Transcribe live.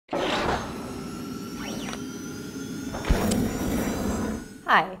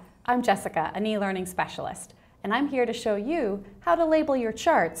Hi, I'm Jessica, an e-learning specialist, and I'm here to show you how to label your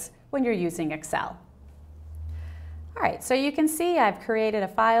charts when you're using Excel. All right, so you can see I've created a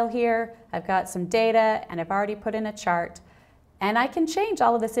file here, I've got some data, and I've already put in a chart, and I can change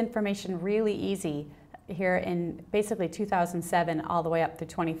all of this information really easy here in basically 2007 all the way up to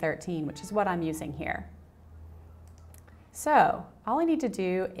 2013, which is what I'm using here. So all I need to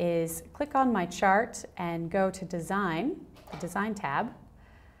do is click on my chart and go to Design, the Design tab,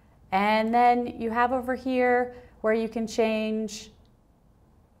 and then you have over here where you can change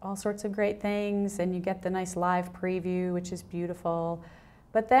all sorts of great things, and you get the nice live preview, which is beautiful.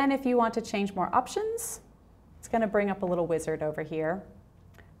 But then if you want to change more options, it's going to bring up a little wizard over here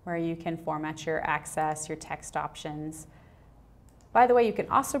where you can format your access, your text options. By the way, you can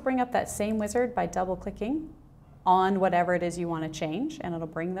also bring up that same wizard by double-clicking on whatever it is you want to change, and it'll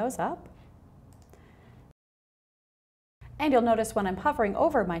bring those up. And you'll notice when I'm hovering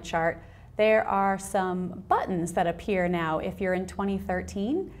over my chart, there are some buttons that appear now if you're in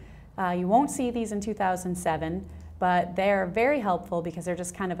 2013. You won't see these in 2007, but they're very helpful because they're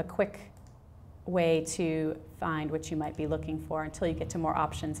just kind of a quick way to find what you might be looking for until you get to more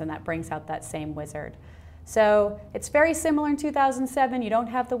options, and that brings out that same wizard. So it's very similar in 2007. You don't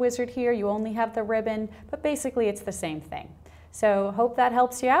have the wizard here, you only have the ribbon, but basically it's the same thing. So hope that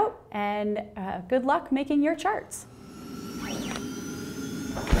helps you out, and good luck making your charts.